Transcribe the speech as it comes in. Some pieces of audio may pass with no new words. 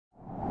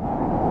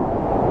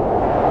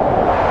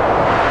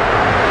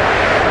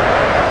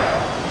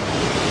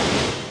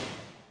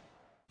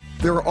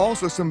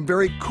also some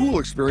very cool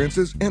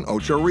experiences in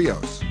Ocho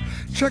Rios.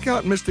 Check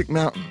out Mystic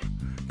Mountain.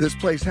 This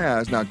place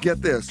has, now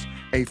get this,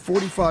 a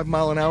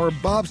 45-mile-an-hour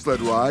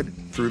bobsled ride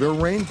through the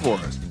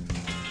rainforest.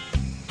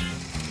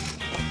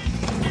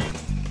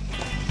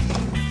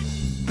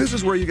 This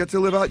is where you get to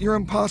live out your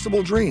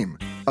impossible dream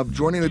of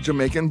joining the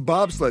Jamaican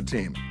bobsled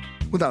team,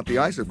 without the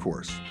ice, of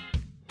course.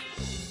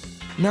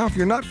 Now, if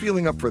you're not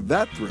feeling up for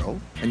that thrill,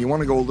 and you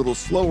want to go a little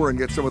slower and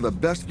get some of the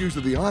best views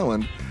of the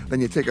island, then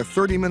you take a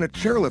 30-minute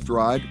chairlift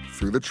ride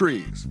through the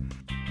trees.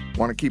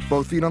 Want to keep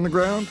both feet on the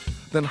ground?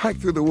 Then hike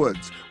through the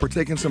woods, or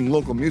take in some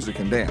local music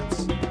and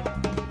dance.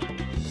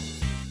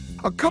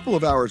 A couple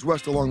of hours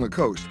west along the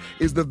coast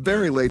is the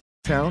very late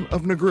town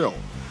of Negril,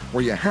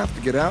 where you have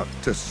to get out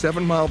to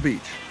 7 Mile Beach.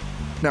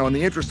 Now, in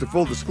the interest of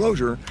full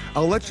disclosure,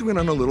 I'll let you in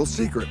on a little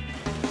secret.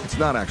 It's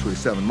not actually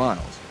 7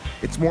 miles.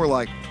 It's more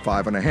like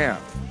 5.5.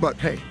 But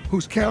hey,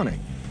 who's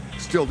counting?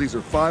 Still, these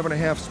are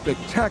 5.5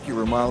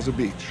 spectacular miles of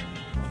beach.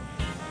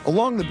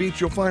 Along the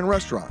beach, you'll find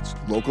restaurants,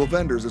 local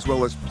vendors, as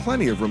well as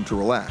plenty of room to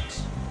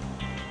relax.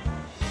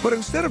 But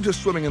instead of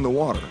just swimming in the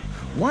water,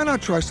 why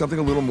not try something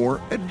a little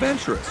more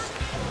adventurous?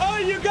 Are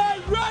you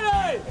guys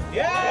ready?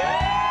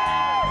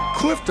 Yeah!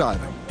 Cliff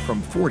diving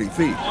from 40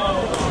 feet.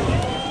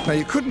 Now,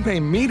 you couldn't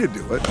pay me to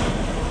do it,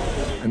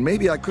 and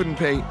maybe I couldn't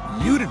pay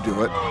you to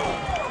do it,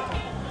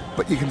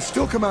 but you can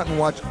still come out and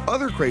watch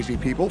other crazy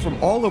people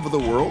from all over the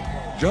world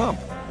jump.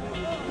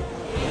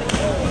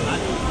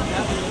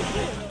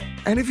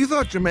 And if you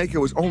thought Jamaica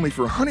was only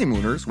for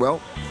honeymooners,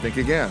 well, think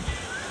again.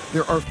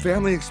 There are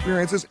family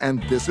experiences,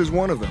 and this is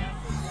one of them.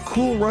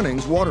 Cool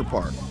Runnings Water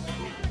Park.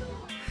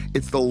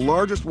 It's the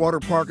largest water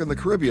park in the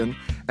Caribbean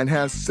and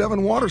has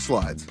 7 water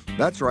slides.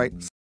 That's right.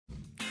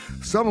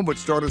 Some of which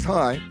start as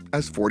high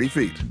as 40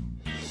 feet.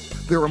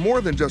 There are more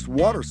than just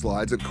water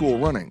slides at Cool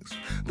Runnings.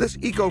 This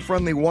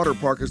eco-friendly water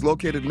park is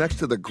located next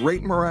to the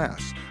Great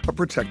Morass, a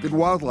protected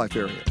wildlife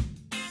area.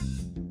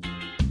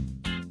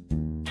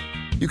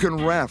 You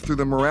can raft through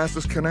the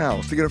morassous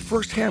canals to get a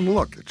first-hand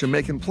look at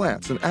Jamaican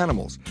plants and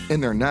animals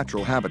in their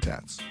natural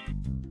habitats.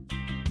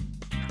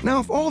 Now,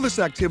 if all this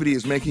activity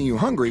is making you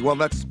hungry, well,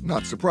 that's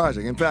not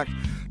surprising. In fact,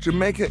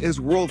 Jamaica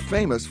is world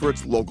famous for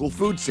its local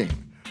food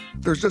scene.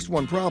 There's just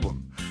one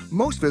problem.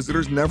 Most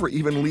visitors never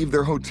even leave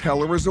their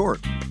hotel or resort.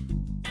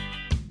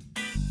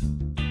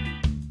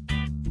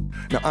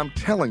 Now, I'm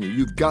telling you,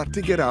 you've got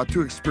to get out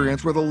to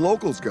experience where the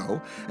locals go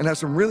and have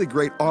some really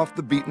great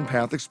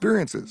off-the-beaten-path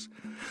experiences.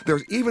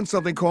 There's even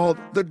something called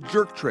the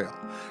Jerk Trail,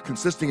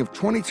 consisting of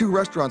 22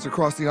 restaurants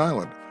across the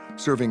island,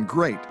 serving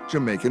great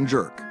Jamaican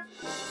jerk.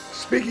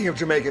 Speaking of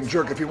Jamaican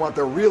jerk, if you want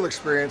the real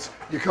experience,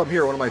 you come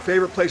here, one of my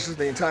favorite places in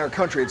the entire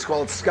country. It's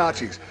called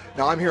Scotchy's.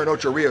 Now, I'm here in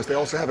Ocho Rios. They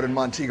also have it in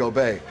Montego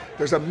Bay.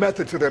 There's a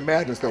method to their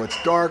madness, though.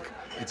 It's dark,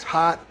 it's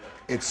hot,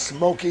 it's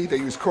smoky. They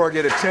use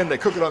corrugated tin. They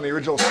cook it on the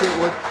original street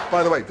wood.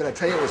 By the way, did I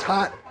tell you it was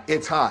hot?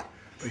 It's hot.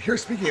 But here,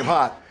 speaking of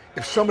hot,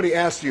 if somebody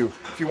asks you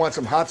if you want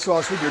some hot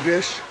sauce with your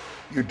dish,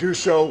 you do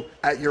so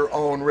at your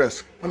own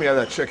risk. Let me have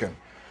that chicken.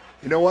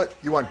 You know what?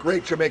 You want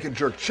great Jamaican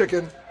jerk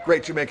chicken,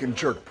 great Jamaican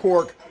jerk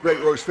pork, great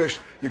roast fish,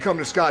 you come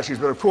to Scotchy's,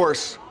 but of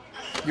course,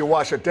 you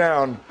wash it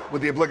down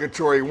with the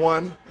obligatory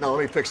 1, no,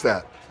 let me fix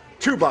that,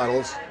 2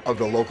 bottles of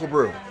the local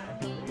brew.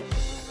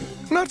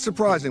 Not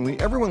surprisingly,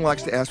 everyone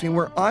likes to ask me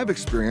where I've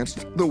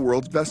experienced the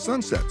world's best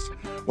sunsets.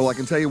 Well, I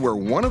can tell you where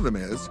one of them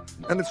is,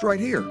 and it's right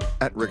here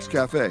at Rick's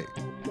Cafe.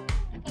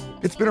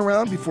 It's been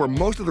around before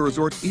most of the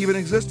resorts even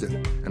existed,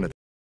 and a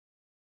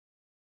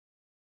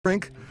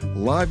drink,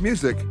 live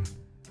music,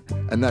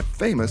 and that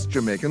famous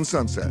Jamaican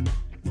sunset.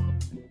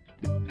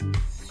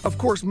 Of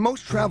course,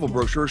 most travel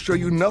brochures show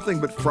you nothing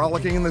but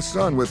frolicking in the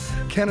sun with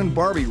Ken and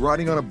Barbie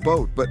riding on a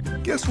boat,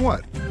 but guess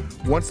what?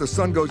 Once the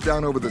sun goes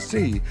down over the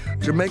sea,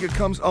 Jamaica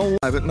comes alive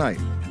at night.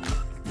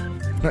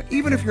 Now,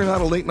 even if you're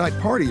not a late-night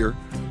partier,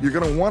 you're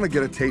going to want to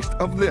get a taste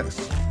of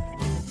this.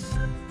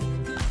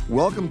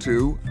 Welcome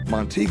to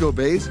Montego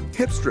Bay's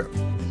Hip Strip.